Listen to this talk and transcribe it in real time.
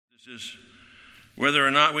is whether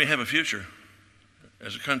or not we have a future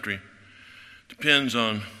as a country depends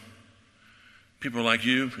on people like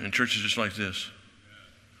you and churches just like this.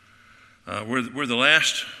 We're the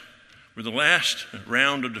last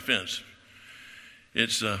round of defense.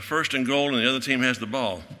 It's first and goal, and the other team has the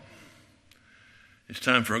ball. It's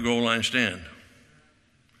time for a goal line stand.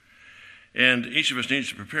 And each of us needs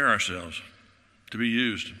to prepare ourselves to be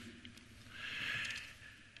used.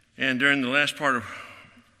 And during the last part of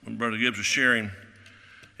when Brother Gibbs was sharing,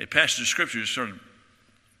 a passage of Scripture just started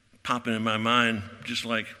popping in my mind just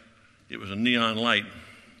like it was a neon light.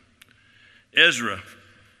 Ezra,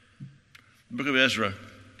 the book of Ezra.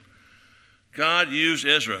 God used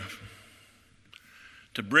Ezra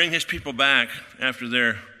to bring his people back after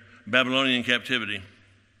their Babylonian captivity,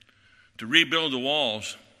 to rebuild the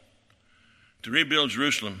walls, to rebuild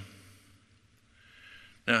Jerusalem.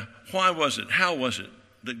 Now, how was it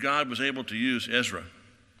that God was able to use Ezra?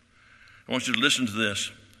 I want you to listen to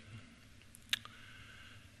this.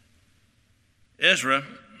 Ezra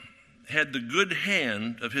had the good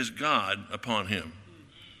hand of his God upon him.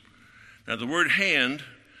 Now, the word hand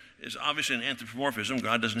is obviously an anthropomorphism.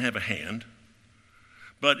 God doesn't have a hand.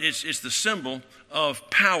 But it's the symbol of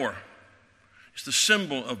power. It's the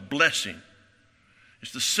symbol of blessing.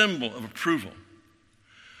 It's the symbol of approval.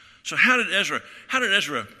 So how did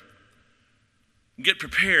Ezra get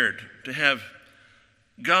prepared to have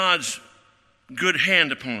God's good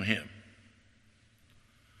hand upon him?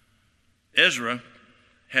 Ezra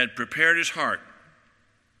had prepared his heart.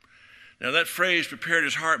 Now that phrase, prepared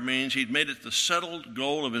his heart, means he'd made it the settled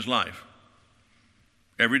goal of his life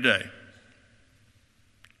every day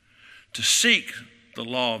to seek the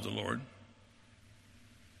law of the Lord,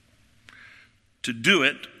 to do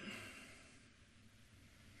it,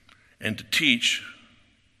 and to teach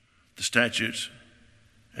the statutes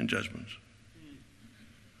and judgments.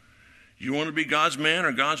 You want to be God's man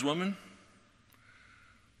or God's woman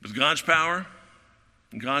with God's power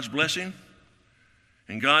and God's blessing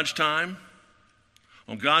and God's time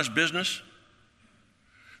on God's business?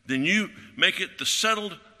 Then you make it the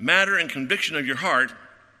settled matter and conviction of your heart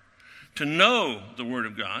to know the Word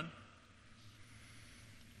of God.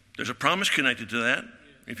 There's a promise connected to that.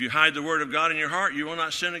 If you hide the Word of God in your heart, you will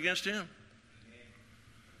not sin against Him.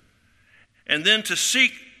 And then to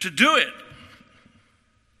seek to do it.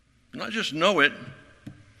 Not just know it,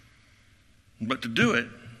 but to do it.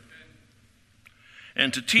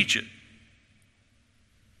 And to teach it.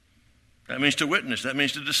 That means to witness. That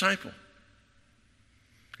means to disciple.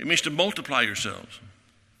 It means to multiply yourselves.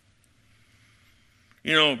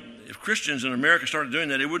 You know, if Christians in America started doing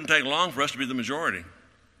that, it wouldn't take long for us to be the majority.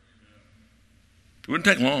 It wouldn't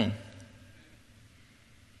take long.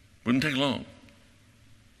 Wouldn't take long.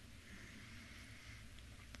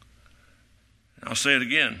 I'll say it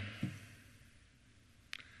again.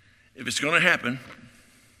 If it's going to happen,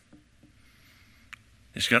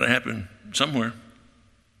 it's got to happen somewhere.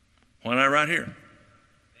 Why not right here?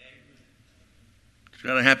 It's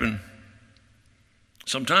got to happen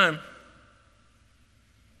sometime.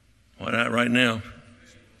 Why not right now?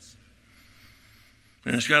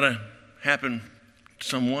 And it's got to happen to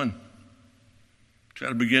someone. It's got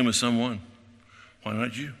to begin with someone. Why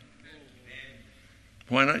not you?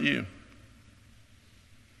 Why not you?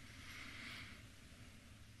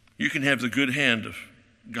 You can have the good hand of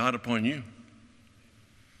God upon you.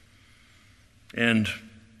 And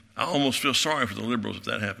I almost feel sorry for the liberals if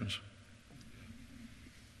that happens.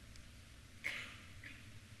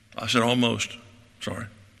 I said almost. Sorry.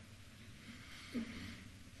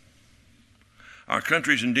 Our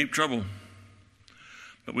country's in deep trouble,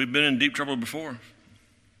 but we've been in deep trouble before.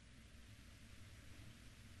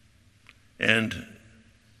 And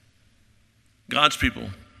God's people,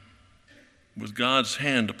 with God's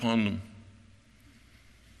hand upon them,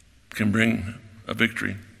 can bring a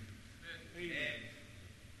victory.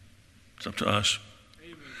 It's up to us.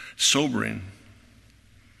 It's sobering.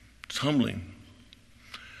 It's humbling.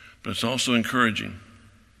 But it's also encouraging.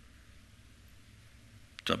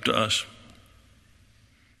 It's up to us.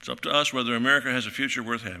 It's up to us whether America has a future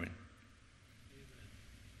worth having.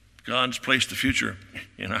 God's placed the future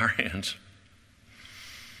in our hands.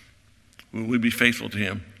 Will we be faithful to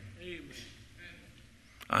Him?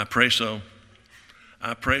 I pray so.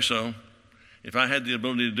 I pray so. If I had the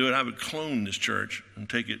ability to do it, I would clone this church and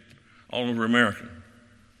take it all over America.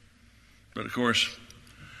 But of course,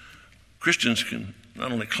 Christians can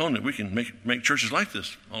not only clone it, we can make churches like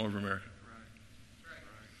this all over America.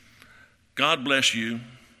 God bless you.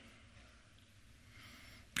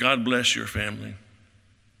 God bless your family.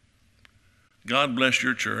 God bless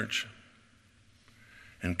your church.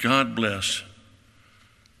 And God bless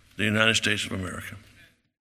the United States of America.